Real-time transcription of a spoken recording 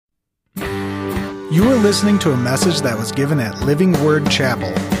You are listening to a message that was given at Living Word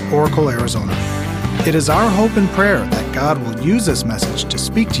Chapel, Oracle, Arizona. It is our hope and prayer that God will use this message to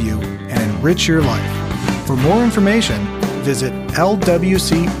speak to you and enrich your life. For more information, visit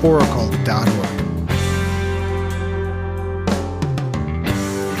lwcoracle.org.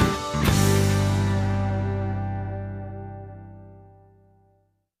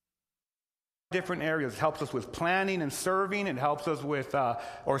 Different areas. It helps us with planning and serving. It helps us with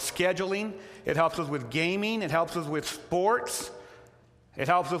or scheduling. It helps us with gaming. It helps us with sports. It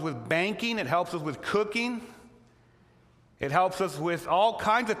helps us with banking. It helps us with cooking. It helps us with all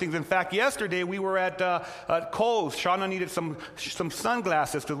kinds of things. In fact, yesterday we were at Kohl's. Shauna needed some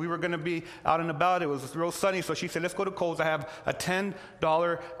sunglasses because we were going to be out and about. It was real sunny, so she said, let's go to Kohl's. I have a $10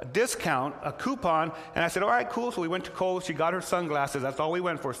 discount, a coupon. And I said, all right, cool. So we went to Kohl's. She got her sunglasses. That's all we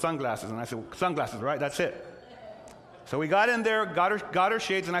went for, sunglasses. And I said, sunglasses, right? That's it. So we got in there, got her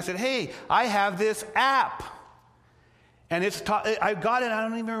shades, and I said, hey, I have this app. And I got it. I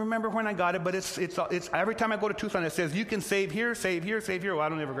don't even remember when I got it, but it's every time I go to Tucson, it says you can save here, save here, save here. Well, I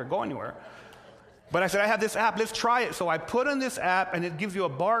don't ever go anywhere. But I said, I have this app. Let's try it. So I put in this app, and it gives you a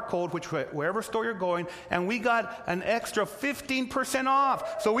barcode, which wherever store you're going, and we got an extra 15%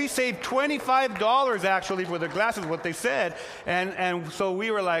 off. So we saved $25 actually for the glasses, what they said. And so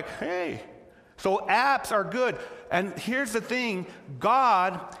we were like, hey. So apps are good. And here's the thing: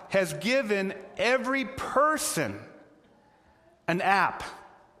 God has given every person an app.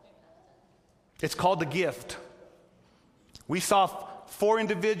 It's called The Gift. We saw 4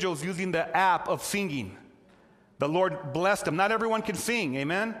 individuals using the app of singing. The Lord blessed them. Not everyone can sing,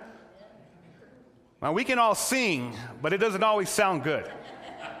 amen? Now, we can all sing, but it doesn't always sound good,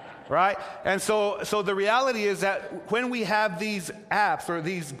 right? And so the reality is that when we have these apps or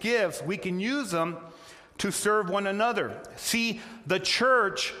these gifts, we can use them to serve one another. See, the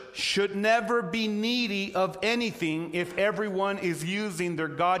church should never be needy of anything if everyone is using their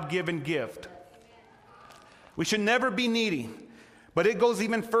God-given gift. We should never be needy. But it goes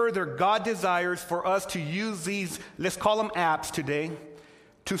even further. God desires for us to use these, let's call them apps today,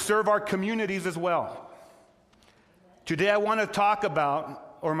 to serve our communities as well. Today I want to talk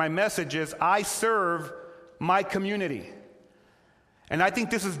about, or my message is, I serve my community. And I think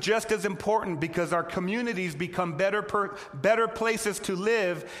this is just as important because our communities become better places to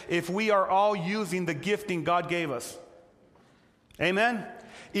live if we are all using the gifting God gave us. Amen?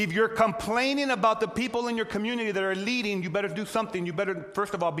 If you're complaining about the people in your community that are leading, you better do something. You better,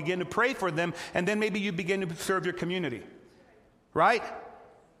 first of all, begin to pray for them, and then maybe you begin to serve your community. Right?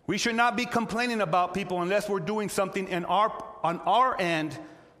 We should not be complaining about people unless we're doing something on our end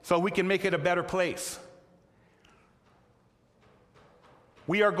so we can make it a better place.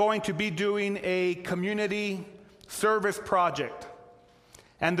 We are going to be doing a community service project.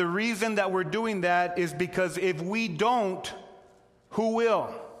 And the reason that we're doing that is because if we don't, who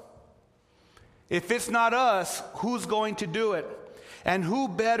will? If it's not us, who's going to do it? And who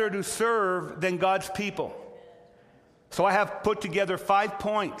better to serve than God's people? So I have put together 5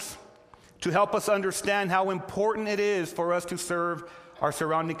 points to help us understand how important it is for us to serve our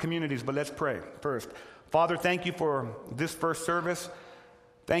surrounding communities. But let's pray first. Father, thank you for this first service.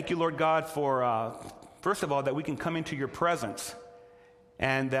 Thank you, Lord God, for, first of all, that we can come into your presence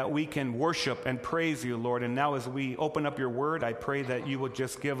and that we can worship and praise you, Lord. And now as we open up your word, I pray that you will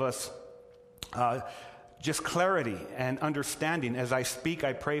just give us just clarity and understanding. As I speak,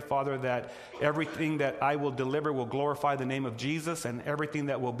 I pray, Father, that everything that I will deliver will glorify the name of Jesus, and everything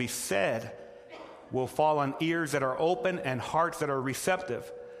that will be said will fall on ears that are open and hearts that are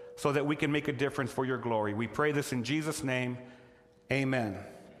receptive so that we can make a difference for your glory. We pray this in Jesus' name. Amen.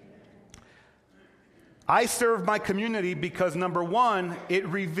 I serve my community because, number one, it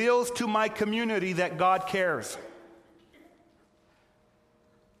reveals to my community that God cares.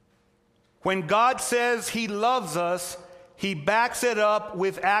 When God says he loves us, he backs it up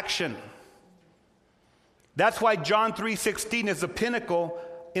with action. That's why John 3:16 is the pinnacle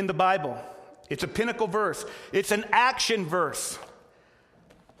in the Bible. It's a pinnacle verse. It's an action verse.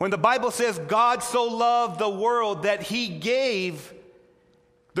 When the Bible says God so loved the world that he gave,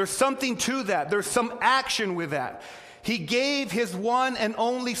 there's something to that. There's some action with that. He gave his one and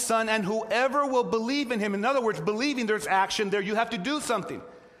only Son, and whoever will believe in him, in other words, believing, there's action there. You have to do something.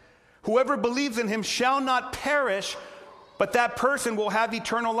 Whoever believes in him shall not perish, but that person will have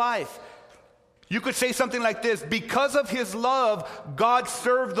eternal life. You could say something like this: because of his love, God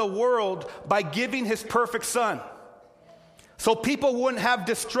served the world by giving his perfect Son. So people wouldn't have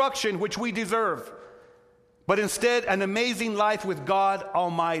destruction, which we deserve, but instead an amazing life with God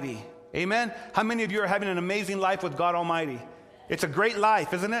Almighty. Amen? How many of you are having an amazing life with God Almighty? It's a great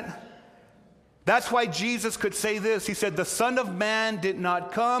life, isn't it? That's why Jesus could say this. He said, the Son of Man did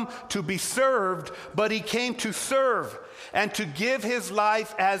not come to be served, but he came to serve and to give his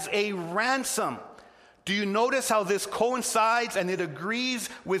life as a ransom. Do you notice how this coincides and it agrees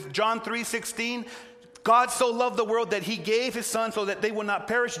with John 3:16? God so loved the world that he gave his Son so that they would not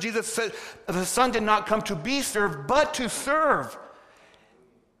perish. Jesus said the Son did not come to be served, but to serve.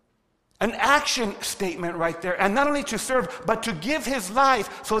 An action statement right there. And not only to serve, but to give his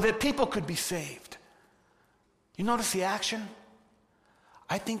life so that people could be saved. You notice the action?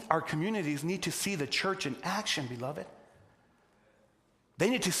 I think our communities need to see the church in action, beloved. They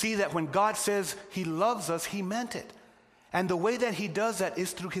need to see that when God says he loves us, he meant it. And the way that he does that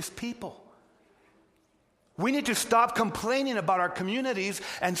is through his people. We need to stop complaining about our communities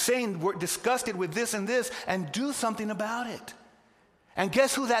and saying we're disgusted with this and do something about it. And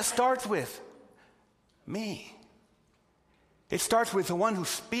guess who that starts with? Me. It starts with the one who's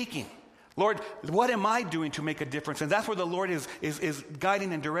speaking. Lord, what am I doing to make a difference? And that's where the Lord is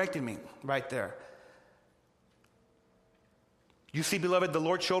guiding and directing me right there. You see, beloved, the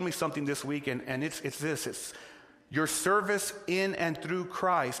Lord showed me something this week, and it's this. It's your service in and through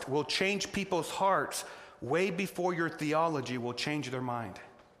Christ will change people's hearts way before your theology will change their mind.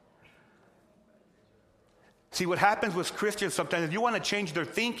 See, what happens with Christians sometimes is you want to change their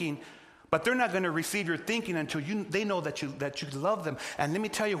thinking, but they're not going to receive your thinking until they know that you love them. And let me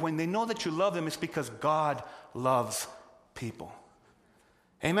tell you, when they know that you love them, it's because God loves people.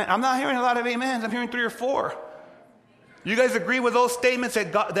 Amen. I'm not hearing a lot of amens. I'm hearing 3 or 4. You guys agree with those statements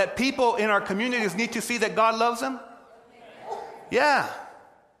that people in our communities need to see that God loves them? Yeah.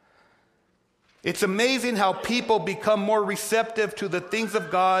 It's amazing how people become more receptive to the things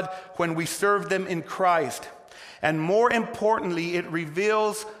of God when we serve them in Christ. And more importantly, it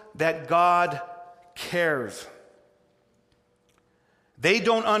reveals that God cares. They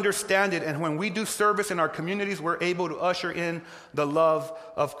don't understand it, and when we do service in our communities, we're able to usher in the love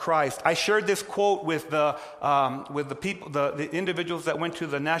of Christ. I shared this quote with the people, the individuals that went to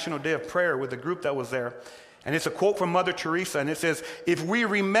the National Day of Prayer with the group that was there. And it's a quote from Mother Teresa, and it says, if we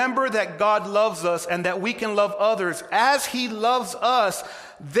remember that God loves us and that we can love others as he loves us,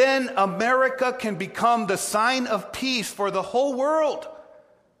 then America can become the sign of peace for the whole world.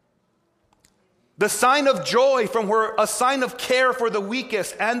 The sign of joy a sign of care for the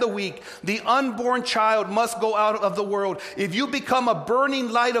weakest and the weak. The unborn child must go out of the world. If you become a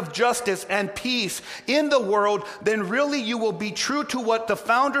burning light of justice and peace in the world, then really you will be true to what the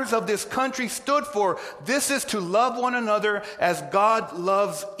founders of this country stood for. This is to love one another as God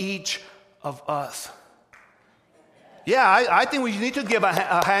loves each of us. Yeah, I think we need to give a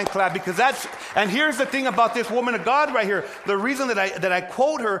hand clap because and here's the thing about this woman of God right here. The reason that I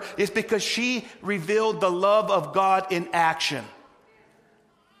quote her is because she revealed the love of God in action.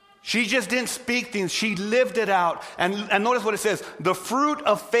 She just didn't speak things, she lived it out. And notice what it says, the fruit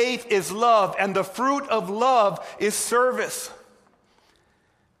of faith is love, and the fruit of love is service.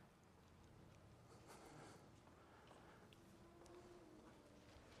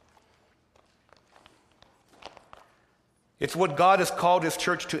 It's what God has called his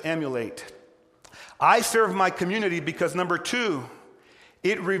church to emulate. I serve my community because, number 2,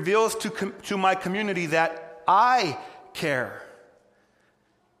 it reveals to my community that I care.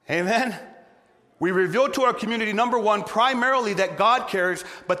 Amen? We reveal to our community, number 1, primarily that God cares.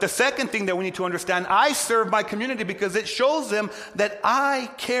 But the second thing that we need to understand, I serve my community because it shows them that I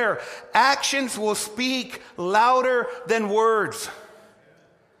care. Actions will speak louder than words.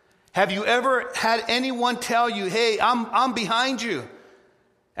 Have you ever had anyone tell you, hey, I'm behind you?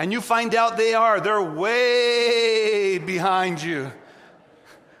 And you find out they're way behind you.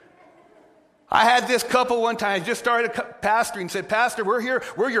 I had this couple one time, I just started pastoring, said, Pastor, we're here,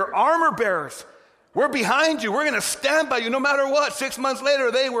 we're your armor bearers. We're behind you, we're going to stand by you no matter what. 6 months later,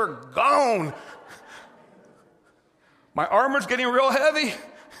 they were gone. My armor's getting real heavy.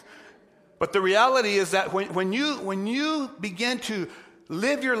 But the reality is that when you begin to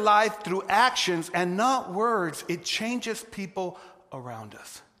live your life through actions and not words, it changes people around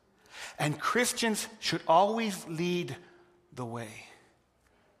us. And Christians should always lead the way.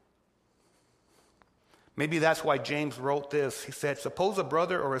 Maybe that's why James wrote this. He said, suppose a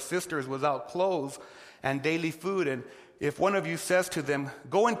brother or a sister is without clothes and daily food, and if one of you says to them,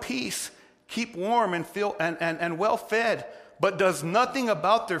 go in peace, keep warm and feel and well fed, but does nothing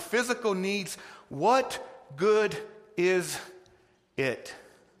about their physical needs, what good is it?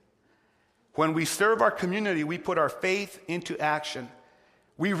 When we serve our community, we put our faith into action.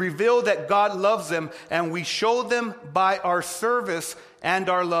 We reveal that God loves them, and we show them by our service and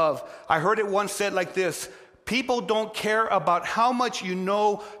our love. I heard it once said like this, people don't care about how much you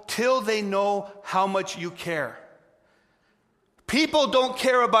know till they know how much you care. People don't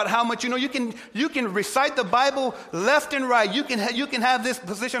care about how much you know. You can recite the Bible left and right. You can have this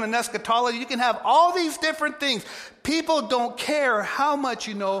position in eschatology. You can have all these different things. People don't care how much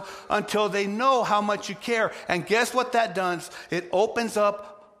you know until they know how much you care. And guess what that does? It opens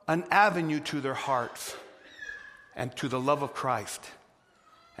up an avenue to their hearts and to the love of Christ.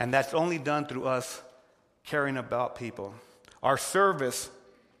 And that's only done through us caring about people. Our service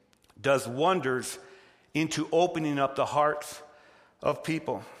does wonders into opening up the hearts of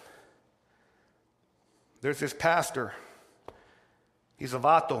people. There's this pastor. He's a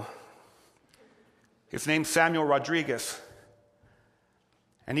vato. His name's Samuel Rodriguez.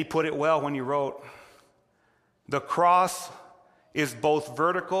 And he put it well when he wrote, "The cross is both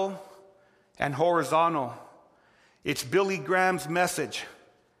vertical and horizontal. It's Billy Graham's message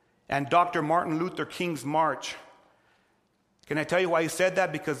and Dr. Martin Luther King's march." Can I tell you why he said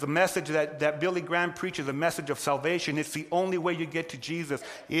that? Because the message that Billy Graham preaches, the message of salvation, it's the only way you get to Jesus.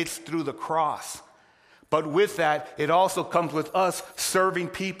 It's through the cross. But with that, it also comes with us serving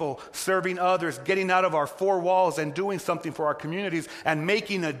people, serving others, getting out of our four walls and doing something for our communities and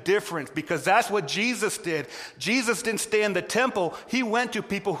making a difference, because that's what Jesus did. Jesus didn't stay in the temple. He went to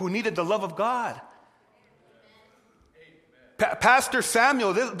people who needed the love of God. Pastor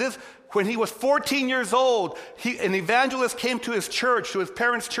Samuel, when he was 14 years old, an evangelist came to his church, to his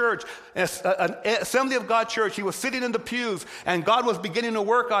parents' church, an Assembly of God church. He was sitting in the pews, and God was beginning to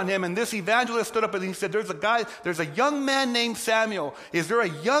work on him. And this evangelist stood up and he said, there's a young man named Samuel. Is there a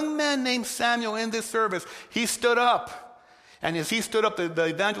young man named Samuel in this service? He stood up. And as he stood up, the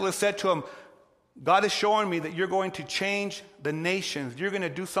evangelist said to him, "God is showing me that you're going to change the nations. You're going to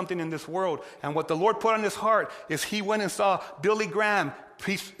do something in this world." And what the Lord put on his heart is he went and saw Billy Graham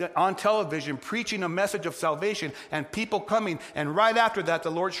on television preaching a message of salvation and people coming. And right after that,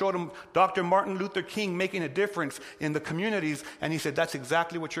 the Lord showed him Dr. Martin Luther King making a difference in the communities. And he said, that's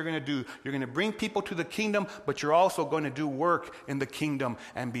exactly what you're going to do. You're going to bring people to the kingdom, but you're also going to do work in the kingdom.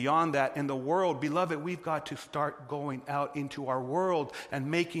 And beyond that, in the world, beloved, we've got to start going out into our world and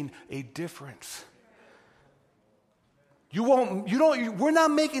making a difference. We're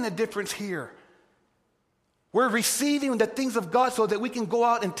not making a difference here. We're receiving the things of God so that we can go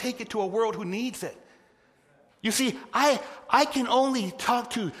out and take it to a world who needs it. You see, I can only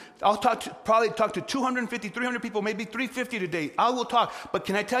probably talk to 250, 300 people, maybe 350 today. I will talk. But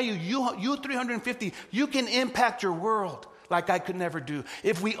can I tell you, you 350, you can impact your world like I could never do.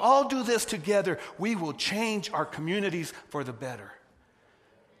 If we all do this together, we will change our communities for the better.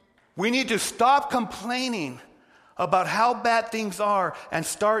 We need to stop complaining about how bad things are and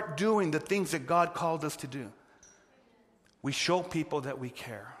start doing the things that God called us to do. We show people that we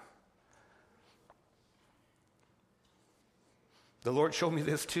care. The Lord showed me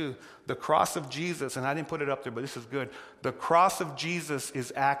this too. The cross of Jesus, and I didn't put it up there, but this is good. The cross of Jesus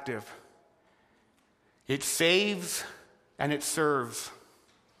is active. It saves and it serves.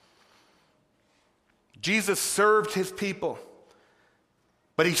 Jesus served his people,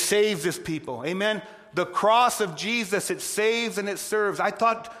 but he saves his people. Amen? The cross of Jesus, it saves and it serves. I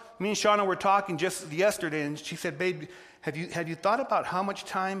thought, me and Shauna were talking just yesterday, and she said, "Babe, have you thought about how much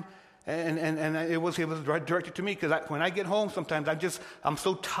time?" And it was directed to me, because when I get home sometimes I'm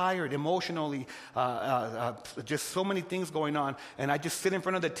so tired emotionally, just so many things going on, and I just sit in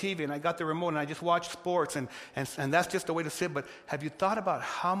front of the TV and I got the remote and I just watch sports, and that's just the way to sit. But have you thought about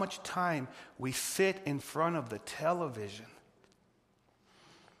how much time we sit in front of the television?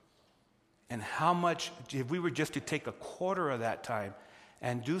 And how much, if we were just to take a quarter of that time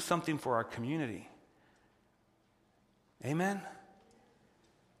and do something for our community? Amen?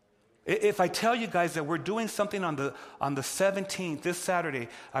 If I tell you guys that we're doing something on the 17th, this Saturday,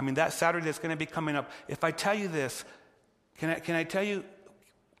 that Saturday that's going to be coming up, if I tell you this, can I tell you,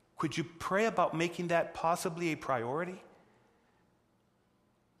 could you pray about making that possibly a priority?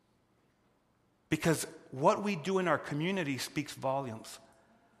 Because what we do in our community speaks volumes.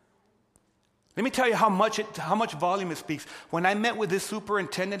 Let me tell you how much volume it speaks. When I met with this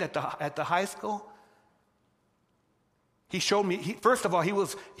superintendent at the high school, he showed me, first of all, he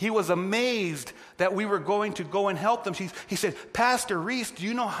was amazed that we were going to go and help them. He said, "Pastor Reese, do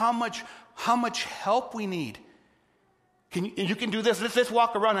you know how much help we need? You can do this. Let's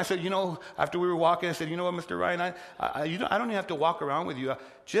walk around." I said, after we were walking, I said, "You know what, Mr. Ryan, I don't even have to walk around with you.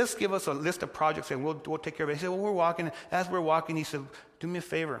 Just give us a list of projects and we'll take care of it." He said, "Well, we're walking." As we're walking, he said, "Do me a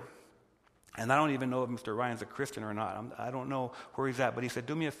favor." And I don't even know if Mr. Ryan's a Christian or not. I don't know where he's at. But he said,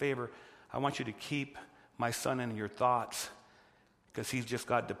 "Do me a favor. I want you to keep my son in your thoughts, because he's just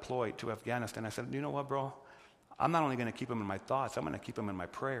got deployed to Afghanistan." I said, "You know what, bro? I'm not only going to keep them in my thoughts, I'm going to keep them in my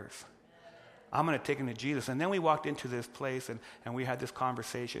prayers. I'm going to take them to Jesus. And then we walked into this place, and we had this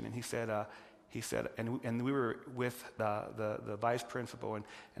conversation, and he said, and we were with the vice principal, and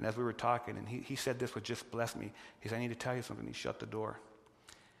as we were talking, and he said this would just bless me. He said, I need to tell you something. He shut the door.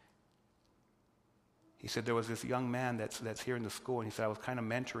 He said, there was this young man that's here in the school, and he said, I was kind of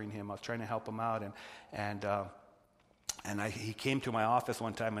mentoring him. I was trying to help him out, and he came to my office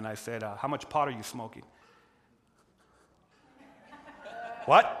one time, and I said, how much pot are you smoking?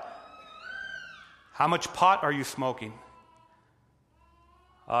 What? How much pot are you smoking?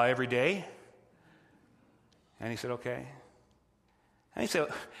 Every day? And he said, okay. And he said,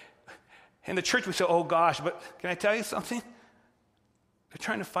 in the church we said, oh gosh, but can I tell you something? They're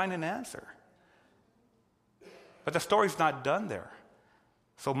trying to find an answer. But the story's not done there.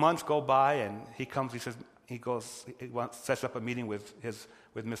 So months go by, and he comes, he sets up a meeting with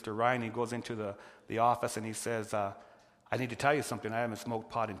Mr. Ryan. He goes into the office, and he says, I need to tell you something. I haven't smoked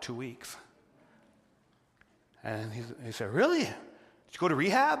pot in 2 weeks. And he said, really? Did you go to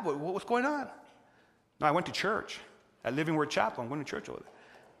rehab? What's going on? No, I went to church at Living Word Chapel. I'm going to church over there.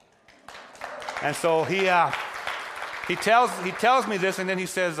 And so he tells me this, and then he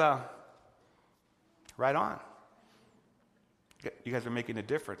says, right on. You guys are making a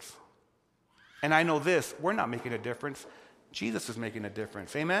difference. And I know this, we're not making a difference. Jesus is making a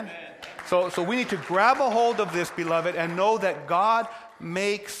difference. Amen? So we need to grab a hold of this, beloved, and know that God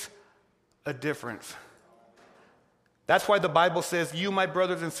makes a difference. That's why the Bible says, you, my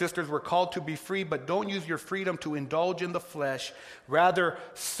brothers and sisters, were called to be free, but don't use your freedom to indulge in the flesh. Rather,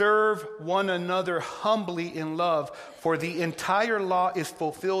 serve one another humbly in love, for the entire law is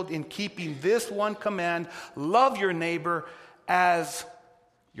fulfilled in keeping this one command: love your neighbor as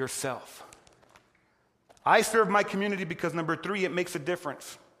yourself. I serve my community because, number 3, it makes a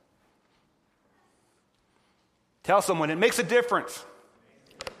difference. Tell someone, it makes a difference.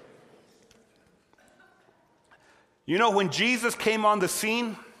 You know, when Jesus came on the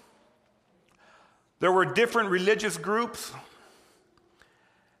scene, there were different religious groups,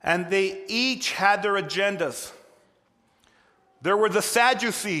 and they each had their agendas. There were the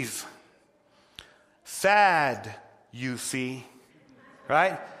Sadducees. Sad, you see,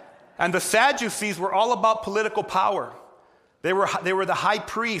 right? And the Sadducees were all about political power. They were the high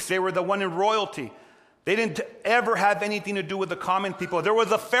priests. They were the one in royalty. They didn't ever have anything to do with the common people. There were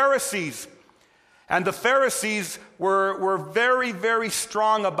the Pharisees. And the Pharisees were very, very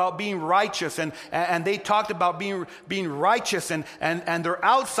strong about being righteous. And they talked about being righteous. And their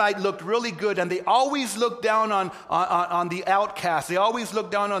outside looked really good. And they always looked down on the outcasts. They always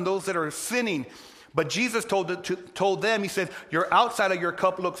looked down on those that are sinning. But Jesus told them, he said, your outside of your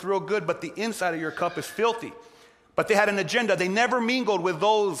cup looks real good, but the inside of your cup is filthy. But they had an agenda. They never mingled with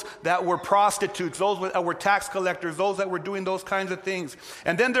those that were prostitutes, those that were tax collectors, those that were doing those kinds of things.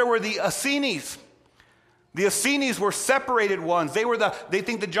 And then there were the Essenes. The Essenes were separated ones. They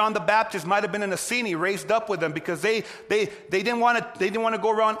think that John the Baptist might have been an Essene raised up with them, because they didn't want to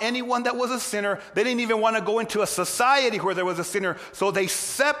go around anyone that was a sinner. They didn't even want to go into a society where there was a sinner. So they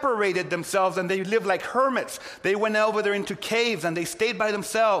separated themselves, and they lived like hermits. They went over there into caves, and they stayed by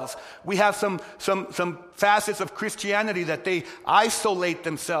themselves. We have some facets of Christianity that they isolate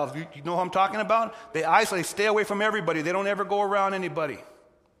themselves. You know who I'm talking about? They isolate, stay away from everybody. They don't ever go around anybody.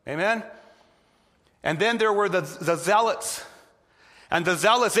 Amen? And then there were the Zealots. And the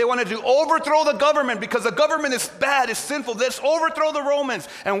Zealots, they wanted to overthrow the government because the government is bad, it's sinful. Let's overthrow the Romans.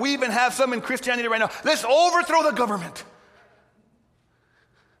 And we even have some in Christianity right now. Let's overthrow the government.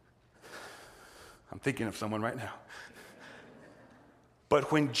 I'm thinking of someone right now.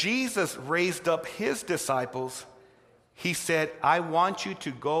 But when Jesus raised up his disciples, he said, I want you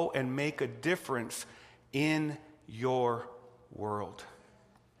to go and make a difference in your world.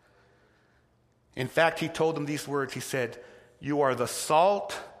 In fact, he told them these words. He said, you are the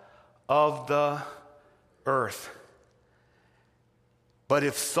salt of the earth. But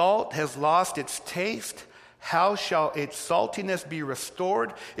if salt has lost its taste, how shall its saltiness be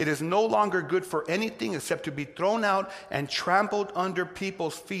restored? It is no longer good for anything except to be thrown out and trampled under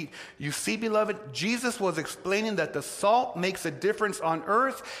people's feet. You see, beloved, Jesus was explaining that the salt makes a difference on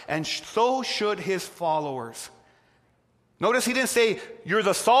earth, and so should his followers. Notice he didn't say, you're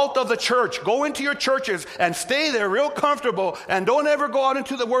the salt of the church. Go into your churches and stay there real comfortable and don't ever go out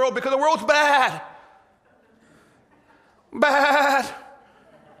into the world because the world's bad. Bad.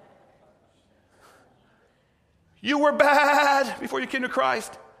 You were bad before you came to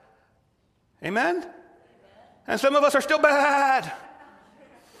Christ. Amen? And some of us are still bad.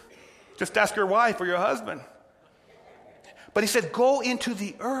 Just ask your wife or your husband. But he said, go into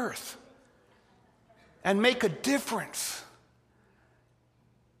the earth. and make a difference.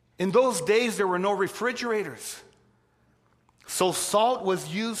 In those days, there were no refrigerators. So salt was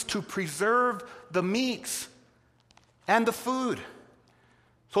used to preserve the meats and the food.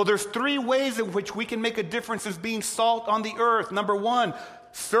 So there's 3 ways in which we can make a difference as being salt on the earth. Number 1,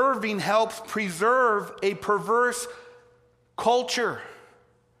 serving helps preserve a perverse culture.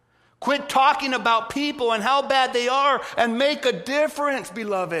 Quit talking about people and how bad they are and make a difference,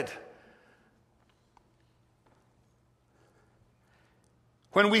 beloved.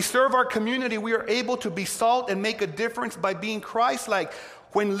 When we serve our community, we are able to be salt and make a difference by being Christ-like.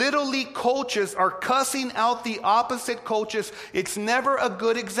 When little league coaches are cussing out the opposite coaches, it's never a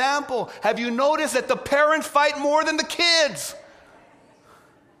good example. Have you noticed that the parents fight more than the kids?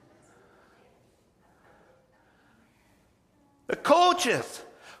 The coaches.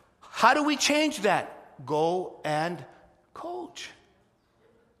 How do we change that? Go and coach.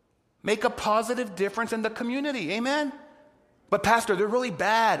 Make a positive difference in the community. Amen? But Pastor, they're really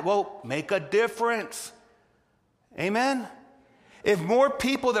bad. Well, make a difference. Amen? If more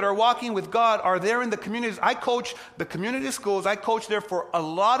people that are walking with God are there in the communities, I coach the community schools. I coached there for a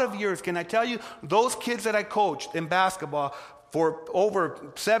lot of years. Can I tell you, those kids that I coached in basketball for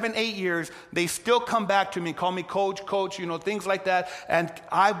over 7, 8 years, they still come back to me, call me coach, things like that. And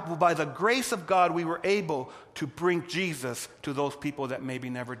by the grace of God, we were able to bring Jesus to those people that maybe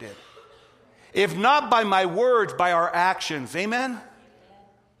never did. If not by my words, by our actions. Amen?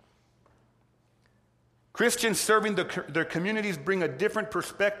 Christians serving their communities bring a different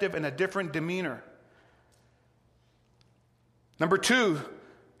perspective and a different demeanor. Number 2,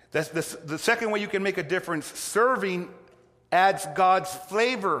 that's the second way you can make a difference. Serving adds God's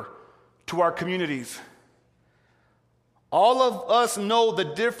flavor to our communities. All of us know the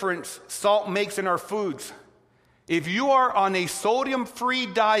difference salt makes in our foods. If you are on a sodium-free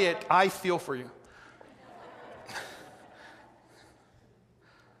diet, I feel for you.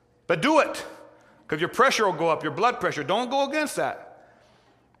 But do it. Because your pressure will go up, your blood pressure. Don't go against that.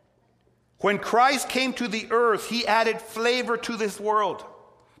 When Christ came to the earth, he added flavor to this world.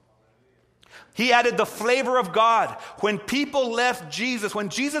 He added the flavor of God. When people left Jesus, when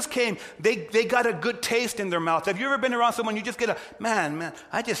Jesus came, they got a good taste in their mouth. Have you ever been around someone, you just get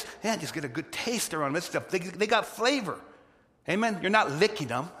I just get a good taste around this stuff. They got flavor. Amen? You're not licking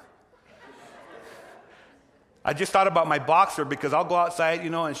them. I just thought about my boxer because I'll go outside,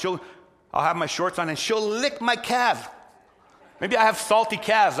 and I'll have my shorts on and she'll lick my calves. Maybe I have salty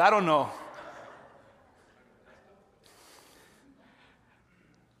calves. I don't know.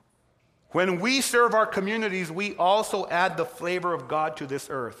 When we serve our communities, we also add the flavor of God to this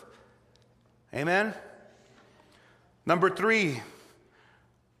earth. Amen? Number 3,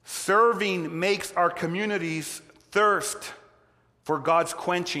 serving makes our communities thirst for God's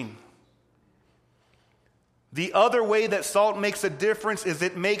quenching. The other way that salt makes a difference is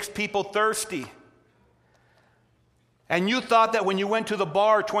it makes people thirsty. And you thought that when you went to the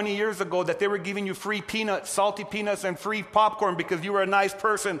bar 20 years ago that they were giving you free peanuts, salty peanuts, and free popcorn because you were a nice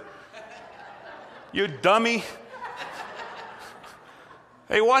person. You dummy.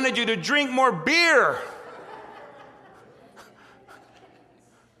 They wanted you to drink more beer.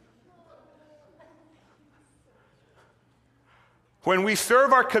 When we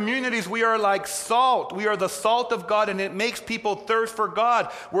serve our communities, we are like salt. We are the salt of God, and it makes people thirst for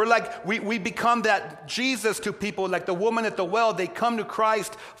God. We're like, we become that Jesus to people, like the woman at the well. They come to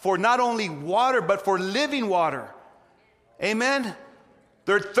Christ for not only water, but for living water. Amen?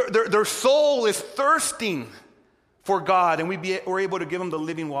 Their soul is thirsting for God, and we're able to give them the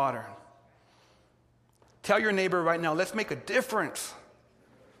living water. Tell your neighbor right now, let's make a difference.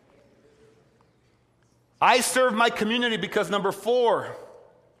 I serve my community because number four,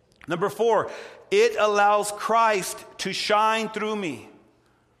 it allows Christ to shine through me.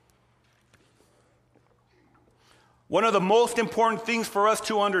 One of the most important things for us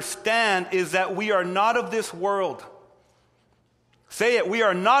to understand is that we are not of this world. Say it, we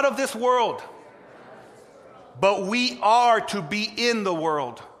are not of this world, but we are to be in the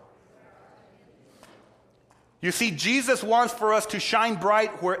world. You see, Jesus wants for us to shine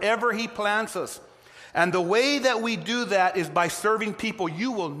bright wherever he plants us. And the way that we do that is by serving people.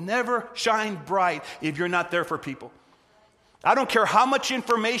 You will never shine bright if you're not there for people. I don't care how much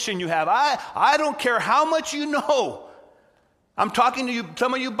information you have. I don't care how much you know. I'm talking to you,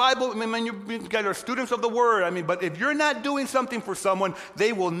 some of you Bible, you guys are students of the Word. But if you're not doing something for someone,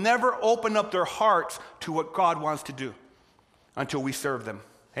 they will never open up their hearts to what God wants to do until we serve them.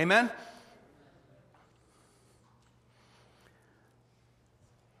 Amen?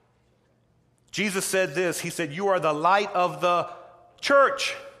 Jesus said this. He said, you are the light of the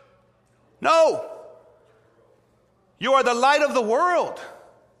church. No, You are the light of the world.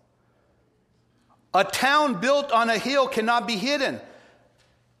 A town built on a hill cannot be hidden.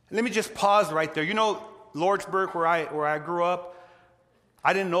 Let me just pause right there. You know Lordsburg, where I grew up?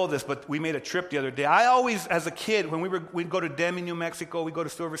 I didn't know this, but we made a trip the other day. I always, as a kid, when we'd go to Demi, New Mexico, we'd go to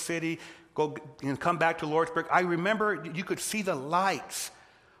Silver City, go and come back to Lordsburg. I remember you could see the lights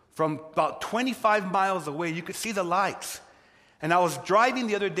from about 25 miles away. You could see the lights. And I was driving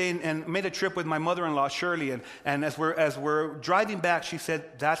the other day and made a trip with my mother-in-law, Shirley, and as we're driving back, she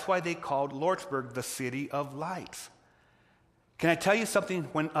said, that's why they called Lordsburg the City of Lights. Can I tell you something?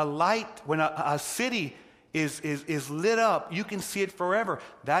 When a city is lit up, you can see it forever.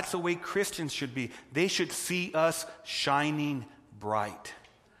 That's the way Christians should be. They should see us shining bright.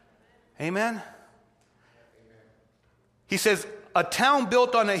 Amen? He says, a town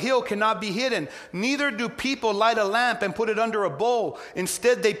built on a hill cannot be hidden. Neither do people light a lamp and put it under a bowl.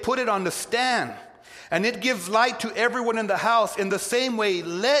 Instead, they put it on the stand, and it gives light to everyone in the house. In the same way,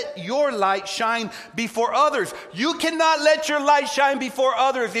 let your light shine before others. You cannot let your light shine before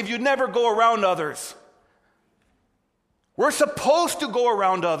others if you never go around others. We're supposed to go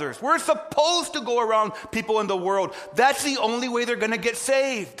around others. We're supposed to go around people in the world. That's the only way they're going to get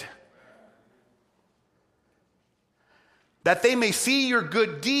saved. That they may see your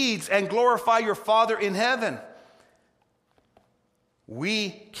good deeds and glorify your Father in heaven. We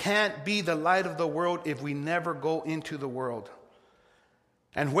can't be the light of the world if we never go into the world.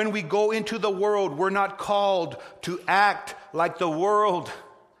 And when we go into the world, we're not called to act like the world.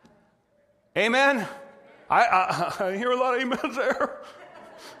 Amen? I hear a lot of amens there.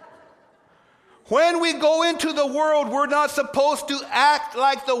 When we go into the world, we're not supposed to act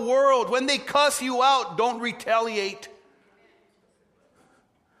like the world. When they cuss you out, don't retaliate.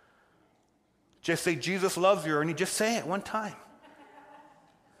 Just say, Jesus loves you, and you just say it one time.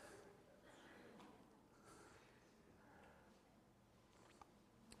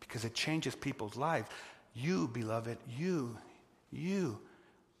 Because it changes people's lives. You, beloved,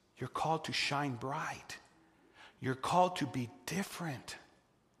 you're called to shine bright. You're called to be different.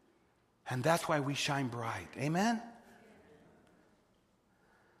 And that's why we shine bright. Amen?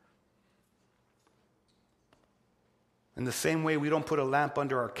 In the same way, we don't put a lamp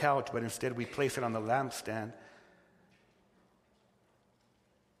under our couch, but instead we place it on the lampstand.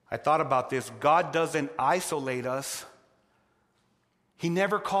 I thought about this. God doesn't isolate us. He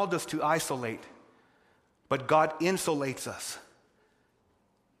never called us to isolate, but God insulates us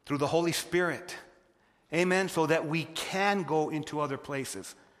through the Holy Spirit. Amen? So that we can go into other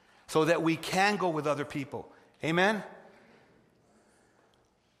places, so that we can go with other people. Amen?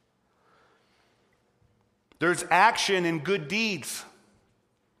 There's action in good deeds.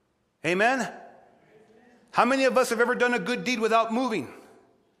 Amen? How many of us have ever done a good deed without moving?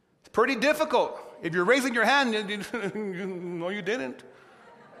 It's pretty difficult. If you're raising your hand, no, you didn't.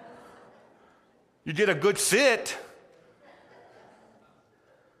 You did a good sit.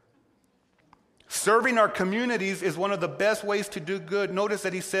 Serving our communities is one of the best ways to do good. Notice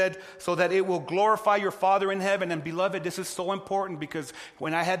that he said, so that it will glorify your Father in heaven. And beloved, this is so important because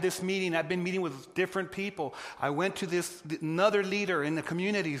when I had this meeting, I've been meeting with different people. I went to another leader in the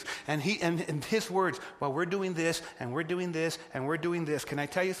communities, and his words, well, we're doing this, and we're doing this, and we're doing this. Can I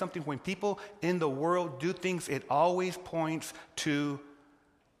tell you something? When people in the world do things, it always points to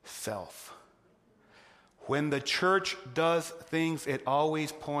self. When the church does things, it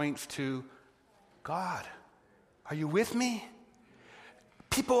always points to God. Are you with me?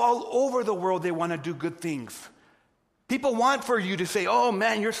 People all over the world, they want to do good things. People want for you to say, oh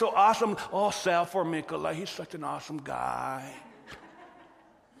man, you're so awesome. Oh, Salfor Mikola, he's such an awesome guy.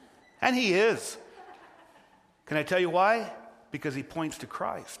 And he is. Can I tell you why? Because he points to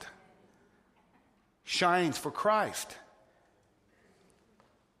Christ. Shines for Christ.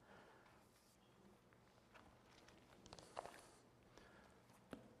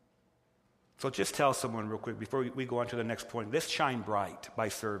 So just tell someone real quick before we go on to the next point. Let's shine bright by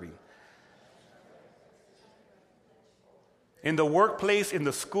serving. In the workplace, in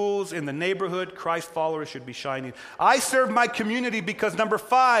the schools, in the neighborhood, Christ followers should be shining. I serve my community because, number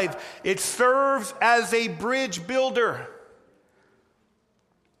 5, it serves as a bridge builder.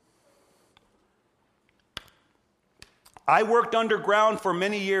 I worked underground for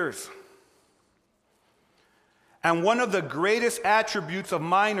many years. And one of the greatest attributes of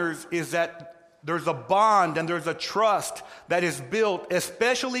miners is that there's a bond and there's a trust that is built,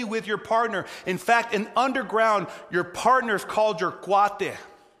 especially with your partner. In fact, in underground, your partner is called your cuate.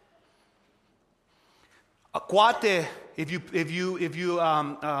 A cuate, if you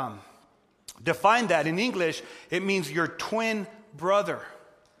define that in English, it means your twin brother.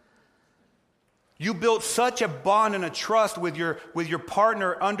 You built such a bond and a trust with your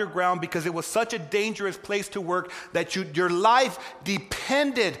partner underground because it was such a dangerous place to work that your life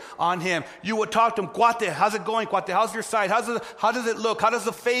depended on him. You would talk to him, Cuate, how's it going, Cuate? How's your side? How does it look? How does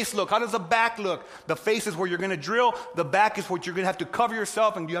the face look? How does the back look? The face is where you're going to drill. The back is what you're going to have to cover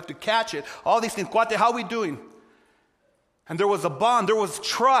yourself and you have to catch it. All these things. Cuate, how are we doing? And there was a bond. There was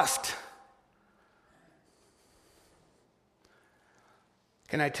trust.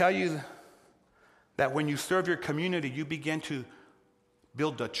 Can I tell you that when you serve your community, you begin to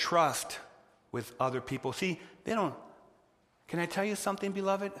build a trust with other people? See, can I tell you something,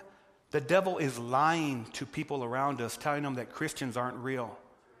 beloved? The devil is lying to people around us, telling them that Christians aren't real.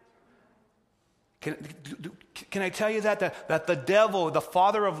 Can I tell you that the devil, the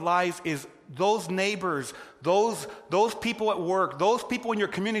father of lies, is those neighbors, those people at work, those people in your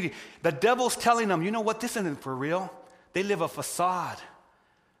community. The devil's telling them, you know what, this isn't for real. They live a facade.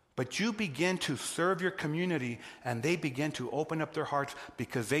 But you begin to serve your community and they begin to open up their hearts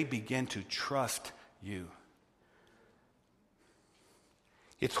because they begin to trust you.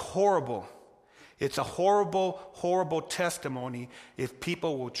 It's horrible. It's a horrible, horrible testimony if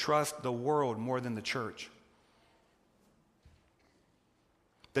people will trust the world more than the church.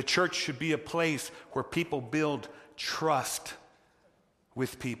 The church should be a place where people build trust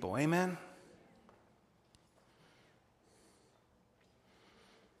with people. Amen?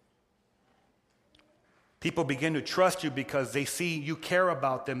 People begin to trust you because they see you care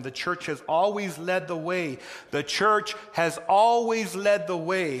about them. The church has always led the way. The church has always led the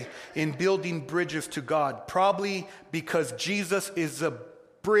way in building bridges to God. Probably because Jesus is a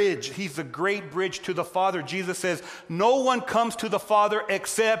bridge. He's a great bridge to the Father. Jesus says, no one comes to the Father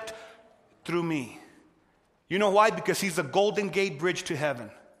except through me. You know why? Because he's a golden gate bridge to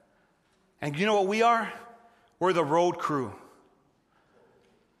heaven. And you know what we are? We're the road crew.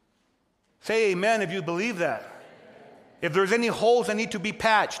 Say amen if you believe that. If there's any holes that need to be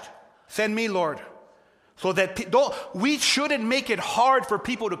patched, send me, Lord. So that we shouldn't make it hard for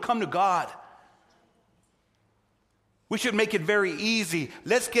people to come to God. We should make it very easy.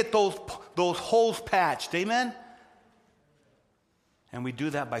 Let's get those holes patched. Amen? And we do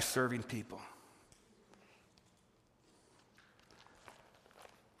that by serving people.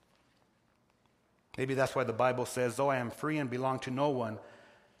 Maybe that's why the Bible says, though I am free and belong to no one,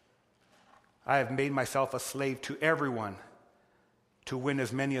 I have made myself a slave to everyone to win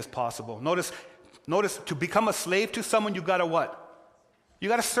as many as possible. Notice, to become a slave to someone, you got to what? You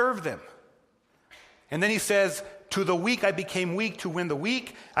got to serve them. And then he says, to the weak I became weak to win the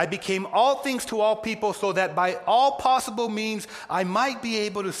weak. I became all things to all people so that by all possible means I might be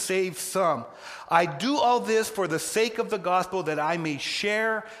able to save some. I do all this for the sake of the gospel that I may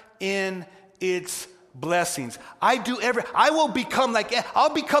share in its blessings. I'll become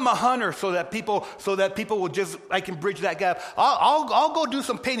a hunter so that people will just, I can bridge that gap. I'll go do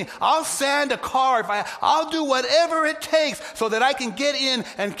some painting. I'll sand a car. I'll do whatever it takes so that I can get in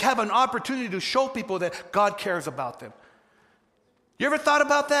and have an opportunity to show people that God cares about them. You ever thought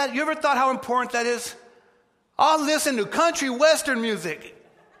about that? You ever thought how important that is? I'll listen to country western music.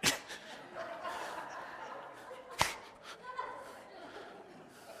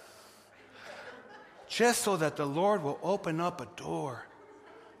 Just so that the Lord will open up a door.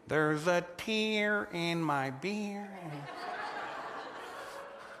 There's a tear in my beer.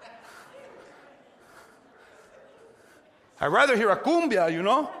 I'd rather hear a cumbia, you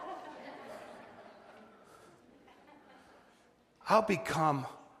know. I'll become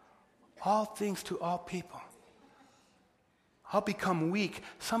all things to all people. I'll become weak.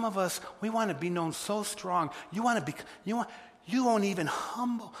 Some of us, we want to be known so strong. You won't even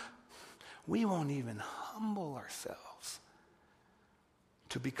humble. We won't even humble ourselves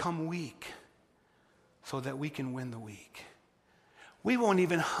to become weak so that we can win the weak. We won't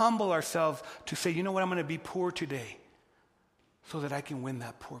even humble ourselves to say, you know what, I'm going to be poor today so that I can win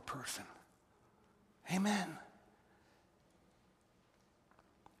that poor person. Amen.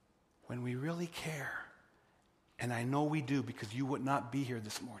 When we really care, and I know we do because you would not be here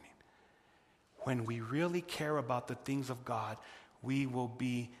this morning, when we really care about the things of God, we will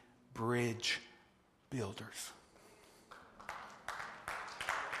be bridge builders.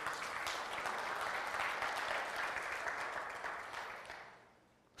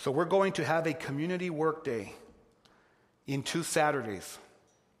 So we're going to have a community work day in 2 Saturdays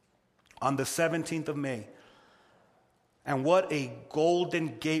on the 17th of May. And what a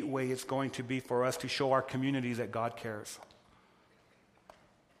golden gateway it's going to be for us to show our communities that God cares.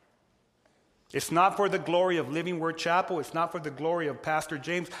 It's not for the glory of Living Word Chapel. It's not for the glory of Pastor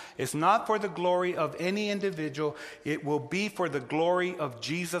James. It's not for the glory of any individual. It will be for the glory of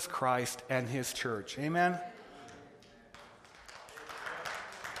Jesus Christ and His church. Amen?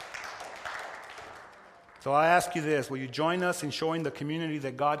 So I ask you this, will you join us in showing the community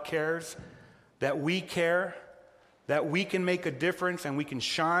that God cares, that we care, that we can make a difference and we can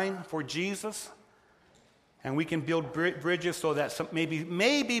shine for Jesus, and we can build bridges so that maybe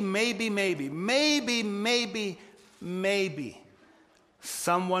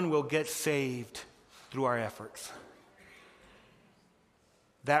someone will get saved through our efforts.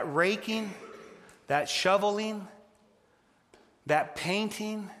 That raking, that shoveling, that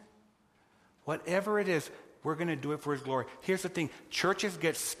painting, whatever it is, we're going to do it for His glory. Here's the thing. Churches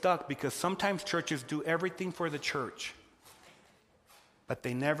get stuck because sometimes churches do everything for the church, but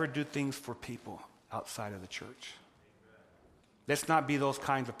they never do things for people outside of the church. Let's not be those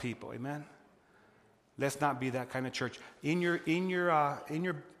kinds of people. Amen? Let's not be that kind of church. In your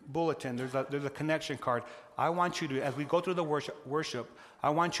bulletin, there's a connection card. I want you to, as we go through the worship, I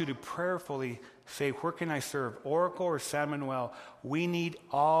want you to prayerfully say, where can I serve? Oracle or San Manuel? We need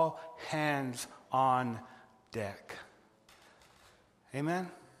all hands on deck. Amen?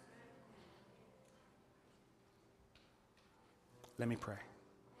 Let me pray.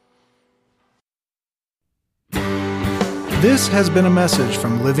 This has been a message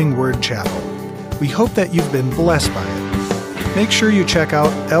from Living Word Chapel. We hope that you've been blessed by it. Make sure you check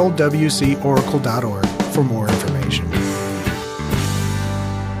out lwcoracle.org for more information.